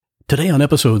Today on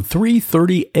episode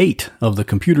 338 of the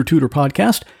Computer Tutor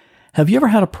Podcast, have you ever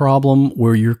had a problem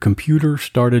where your computer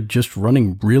started just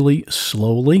running really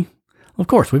slowly? Of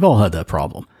course, we've all had that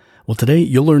problem. Well, today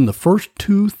you'll learn the first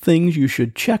two things you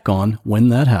should check on when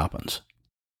that happens.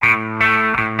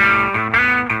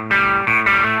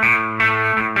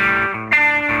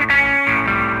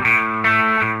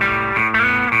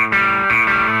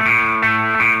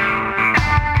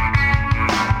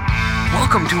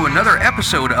 Welcome to another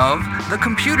episode of The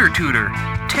Computer Tutor.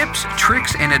 Tips,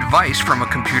 tricks, and advice from a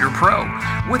computer pro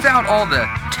without all the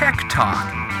tech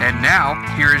talk. And now,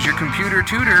 here is your computer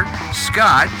tutor,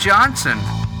 Scott Johnson.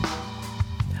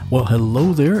 Well,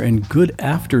 hello there and good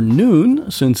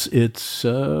afternoon, since it's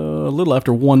a little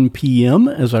after 1 p.m.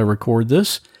 as I record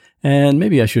this. And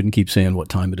maybe I shouldn't keep saying what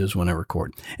time it is when I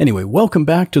record. Anyway, welcome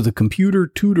back to the Computer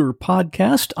Tutor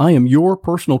Podcast. I am your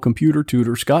personal computer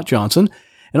tutor, Scott Johnson.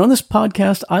 And on this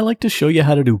podcast, I like to show you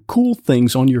how to do cool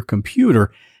things on your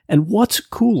computer. And what's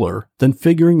cooler than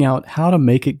figuring out how to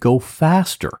make it go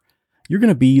faster? You're going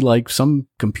to be like some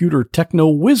computer techno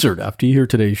wizard after you hear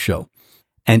today's show.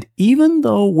 And even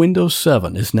though Windows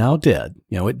 7 is now dead,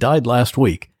 it died last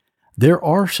week, there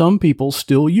are some people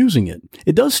still using it.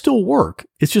 It does still work.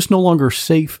 It's just no longer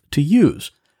safe to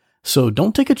use. So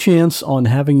don't take a chance on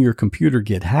having your computer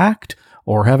get hacked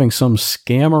or having some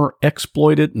scammer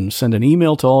exploit it and send an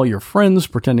email to all your friends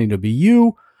pretending to be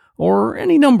you, or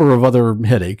any number of other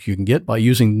headaches you can get by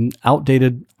using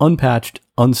outdated, unpatched,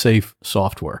 unsafe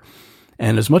software.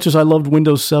 And as much as I loved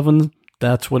Windows 7,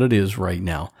 that's what it is right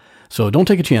now. So don't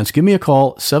take a chance. Give me a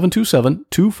call,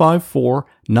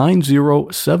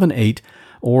 727-254-9078,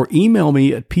 or email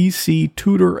me at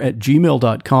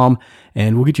pctutor@gmail.com,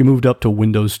 and we'll get you moved up to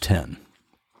Windows 10.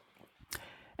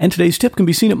 And today's tip can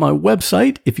be seen at my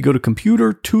website if you go to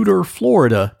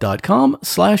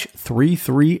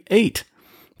computertutorflorida.com/338.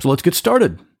 So let's get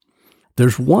started.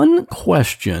 There's one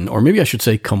question, or maybe I should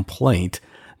say complaint,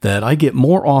 that I get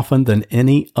more often than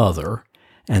any other,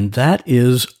 and that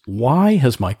is, why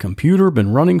has my computer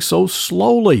been running so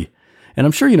slowly? And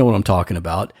I'm sure you know what I'm talking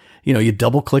about. You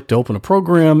double-click to open a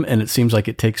program, and it seems like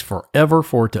it takes forever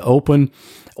for it to open.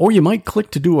 Or you might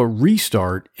click to do a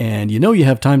restart, and you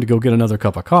have time to go get another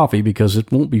cup of coffee because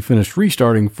it won't be finished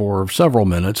restarting for several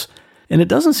minutes. And it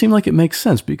doesn't seem like it makes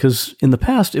sense because in the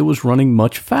past it was running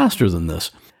much faster than this.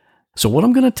 So what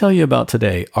I'm going to tell you about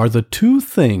today are the two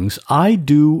things I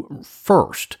do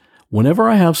first whenever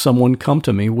I have someone come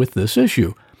to me with this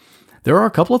issue. There are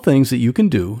a couple of things that you can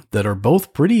do that are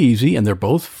both pretty easy and they're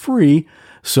both free,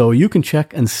 so you can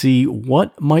check and see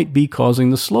what might be causing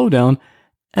the slowdown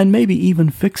and maybe even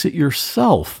fix it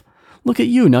yourself. Look at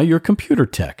you, now you're computer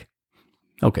tech.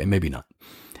 Okay, maybe not.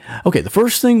 Okay, the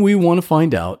first thing we want to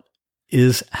find out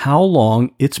is how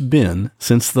long it's been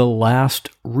since the last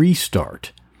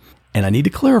restart. And I need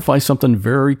to clarify something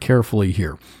very carefully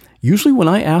here. Usually when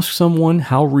I ask someone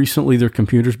how recently their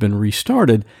computer's been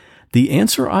restarted, the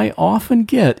answer I often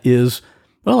get is,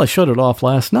 well, I shut it off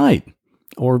last night,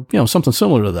 or something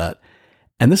similar to that.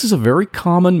 And this is a very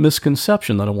common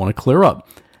misconception that I want to clear up.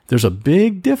 There's a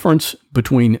big difference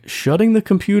between shutting the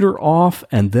computer off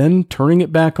and then turning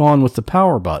it back on with the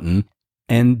power button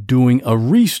and doing a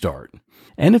restart.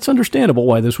 And it's understandable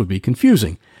why this would be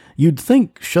confusing. You'd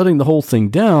think shutting the whole thing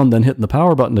down, then hitting the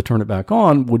power button to turn it back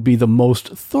on would be the most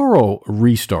thorough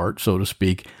restart, so to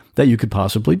speak, that you could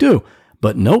possibly do.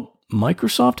 But nope,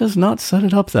 Microsoft has not set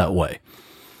it up that way.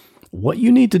 What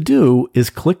you need to do is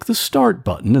click the Start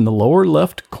button in the lower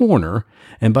left corner.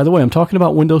 And by the way, I'm talking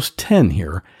about Windows 10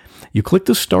 here. You click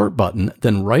the Start button,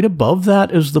 then right above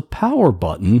that is the Power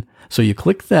button. So you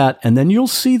click that, and then you'll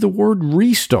see the word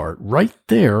Restart right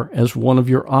there as one of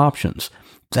your options.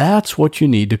 That's what you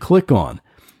need to click on.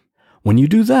 When you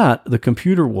do that, the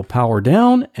computer will power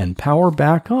down and power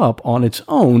back up on its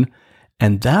own.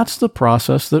 And that's the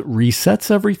process that resets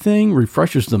everything,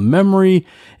 refreshes the memory.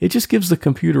 It just gives the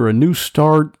computer a new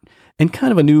start and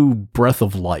kind of a new breath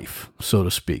of life, so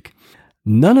to speak.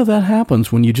 None of that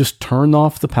happens when you just turn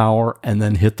off the power and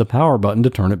then hit the power button to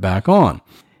turn it back on.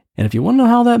 And if you want to know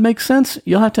how that makes sense,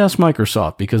 you'll have to ask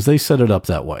Microsoft because they set it up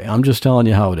that way. I'm just telling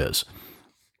you how it is.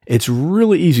 It's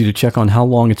really easy to check on how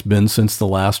long it's been since the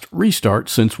last restart,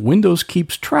 since Windows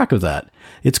keeps track of that.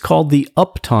 It's called the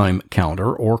uptime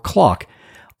counter or clock.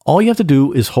 All you have to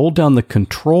do is hold down the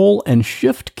Control and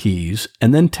Shift keys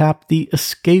and then tap the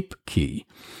Escape key.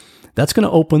 That's going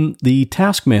to open the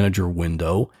Task Manager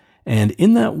window, and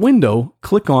in that window,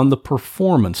 click on the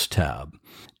Performance tab.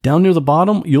 Down near the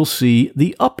bottom, you'll see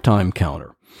the uptime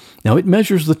counter. Now, it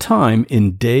measures the time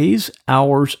in days,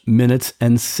 hours, minutes,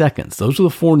 and seconds. Those are the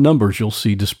four numbers you'll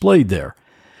see displayed there.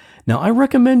 Now, I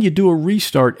recommend you do a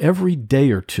restart every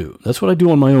day or two. That's what I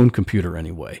do on my own computer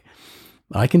anyway.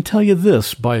 I can tell you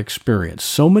this by experience.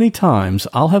 So many times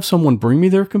I'll have someone bring me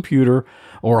their computer,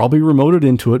 or I'll be remoted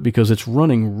into it because it's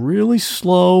running really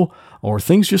slow or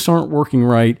things just aren't working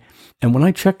right. And when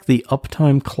I check the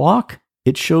uptime clock,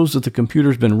 it shows that the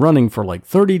computer's been running for like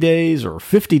 30 days or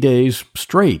 50 days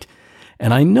straight.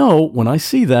 And I know when I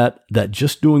see that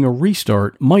just doing a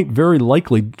restart might very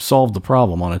likely solve the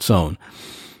problem on its own.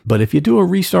 But if you do a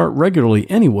restart regularly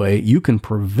anyway, you can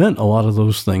prevent a lot of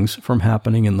those things from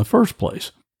happening in the first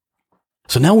place.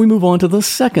 So now we move on to the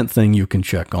second thing you can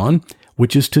check on,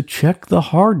 which is to check the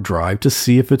hard drive to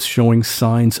see if it's showing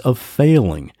signs of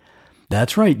failing.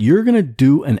 That's right, you're going to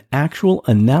do an actual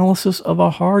analysis of a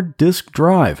hard disk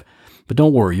drive. But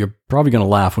don't worry, you're probably going to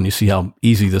laugh when you see how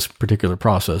easy this particular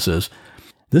process is.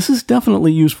 This is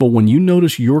definitely useful when you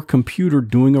notice your computer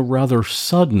doing a rather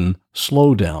sudden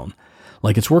slowdown.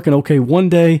 Like it's working okay one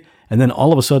day, and then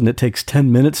all of a sudden it takes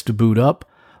 10 minutes to boot up,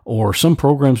 or some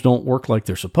programs don't work like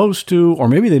they're supposed to, or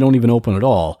maybe they don't even open at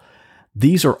all.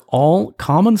 These are all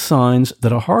common signs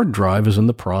that a hard drive is in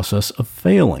the process of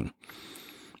failing.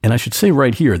 And I should say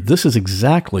right here, this is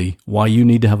exactly why you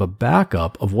need to have a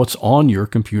backup of what's on your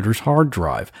computer's hard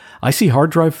drive. I see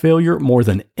hard drive failure more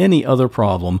than any other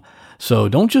problem, so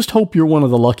don't just hope you're one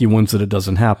of the lucky ones that it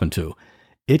doesn't happen to.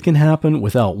 It can happen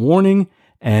without warning,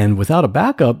 and without a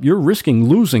backup, you're risking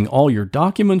losing all your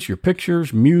documents, your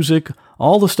pictures, music,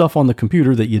 all the stuff on the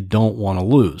computer that you don't want to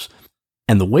lose.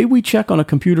 And the way we check on a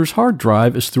computer's hard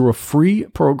drive is through a free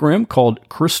program called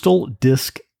Crystal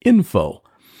Disk Info.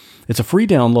 It's a free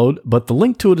download, but the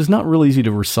link to it is not real easy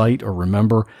to recite or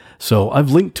remember, so I've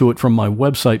linked to it from my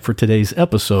website for today's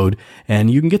episode,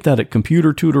 and you can get that at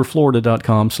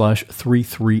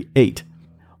computertutorflorida.com/338.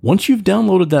 Once you've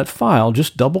downloaded that file,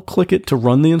 just double-click it to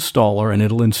run the installer, and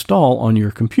it'll install on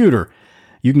your computer.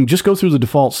 You can just go through the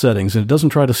default settings, and it doesn't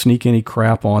try to sneak any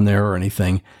crap on there or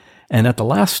anything. And at the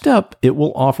last step, it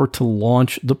will offer to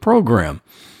launch the program.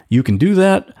 You can do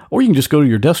that, or you can just go to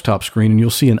your desktop screen, and you'll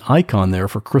see an icon there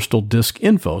for Crystal Disk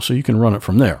Info, so you can run it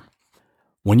from there.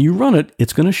 When you run it,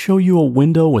 it's going to show you a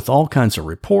window with all kinds of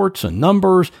reports and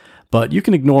numbers, but you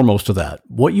can ignore most of that.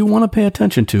 What you want to pay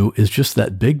attention to is just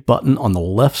that big button on the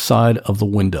left side of the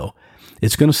window.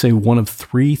 It's going to say one of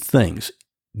three things: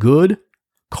 good,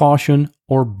 caution,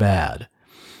 or bad.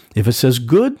 If it says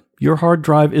good, your hard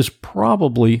drive is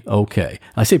probably okay.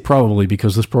 I say probably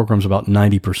because this program's about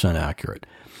 90% accurate.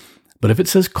 But if it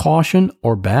says caution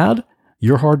or bad,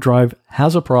 your hard drive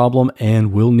has a problem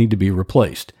and will need to be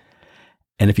replaced.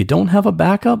 And if you don't have a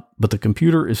backup, but the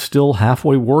computer is still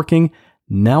halfway working,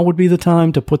 now would be the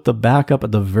time to put the backup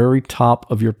at the very top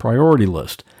of your priority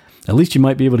list. At least you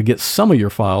might be able to get some of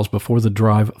your files before the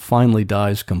drive finally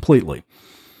dies completely.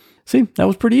 See, that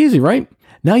was pretty easy, right?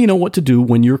 Now you know what to do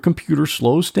when your computer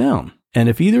slows down. And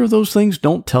if either of those things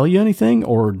don't tell you anything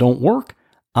or don't work,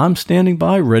 I'm standing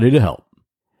by ready to help.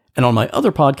 And on my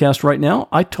other podcast right now,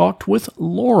 I talked with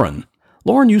Lauren.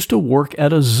 Lauren used to work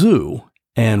at a zoo,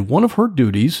 and one of her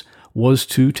duties was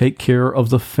to take care of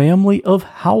the family of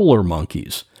howler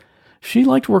monkeys. She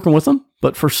liked working with them,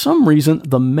 but for some reason,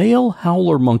 the male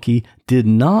howler monkey did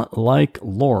not like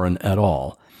Lauren at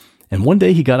all. And one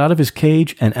day he got out of his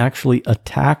cage and actually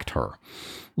attacked her.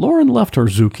 Lauren left her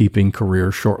zookeeping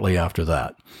career shortly after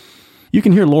that. You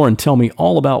can hear Lauren tell me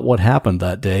all about what happened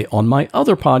that day on my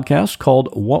other podcast called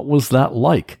What Was That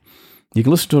Like? You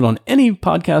can listen to it on any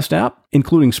podcast app,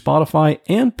 including Spotify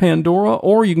and Pandora,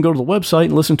 or you can go to the website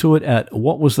and listen to it at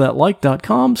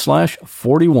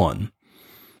whatwasthatlike.com/41.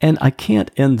 And I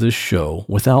can't end this show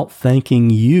without thanking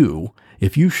you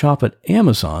if you shop at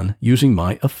Amazon using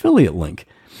my affiliate link.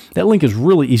 That link is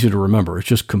really easy to remember. It's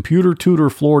just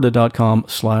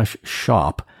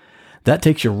computertutorflorida.com/shop. That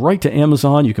takes you right to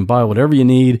Amazon. You can buy whatever you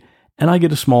need, and I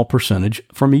get a small percentage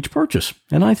from each purchase.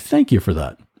 And I thank you for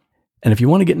that. And if you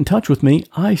want to get in touch with me,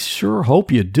 I sure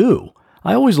hope you do.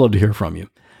 I always love to hear from you.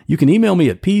 You can email me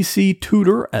at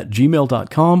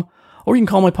pctutor@gmail.com, or you can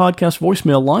call my podcast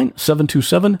voicemail line,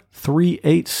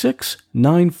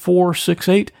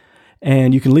 727-386-9468,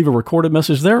 and you can leave a recorded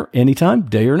message there anytime,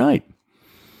 day or night.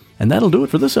 And that'll do it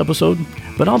for this episode,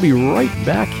 but I'll be right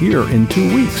back here in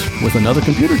 2 weeks with another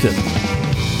computer tip.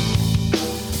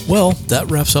 Well,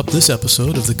 that wraps up this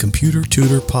episode of the Computer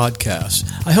Tutor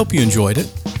Podcast. I hope you enjoyed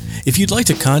it. If you'd like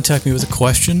to contact me with a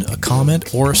question, a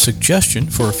comment, or a suggestion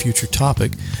for a future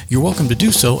topic, you're welcome to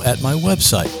do so at my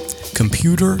website,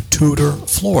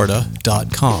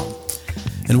 computertutorflorida.com.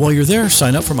 And while you're there,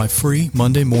 sign up for my free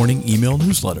Monday morning email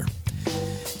newsletter.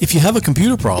 If you have a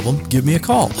computer problem, give me a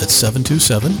call at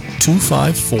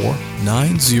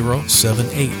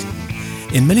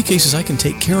 727-254-9078. In many cases, I can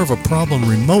take care of a problem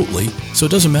remotely, so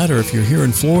it doesn't matter if you're here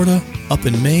in Florida, up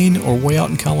in Maine, or way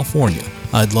out in California.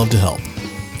 I'd love to help.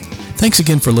 Thanks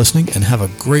again for listening, and have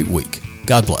a great week.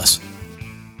 God bless.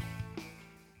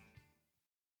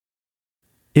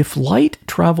 If light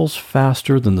travels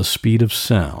faster than the speed of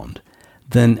sound,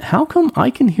 then how come I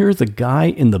can hear the guy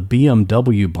in the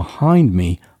BMW behind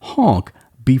me honk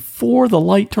before the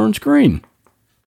light turns green?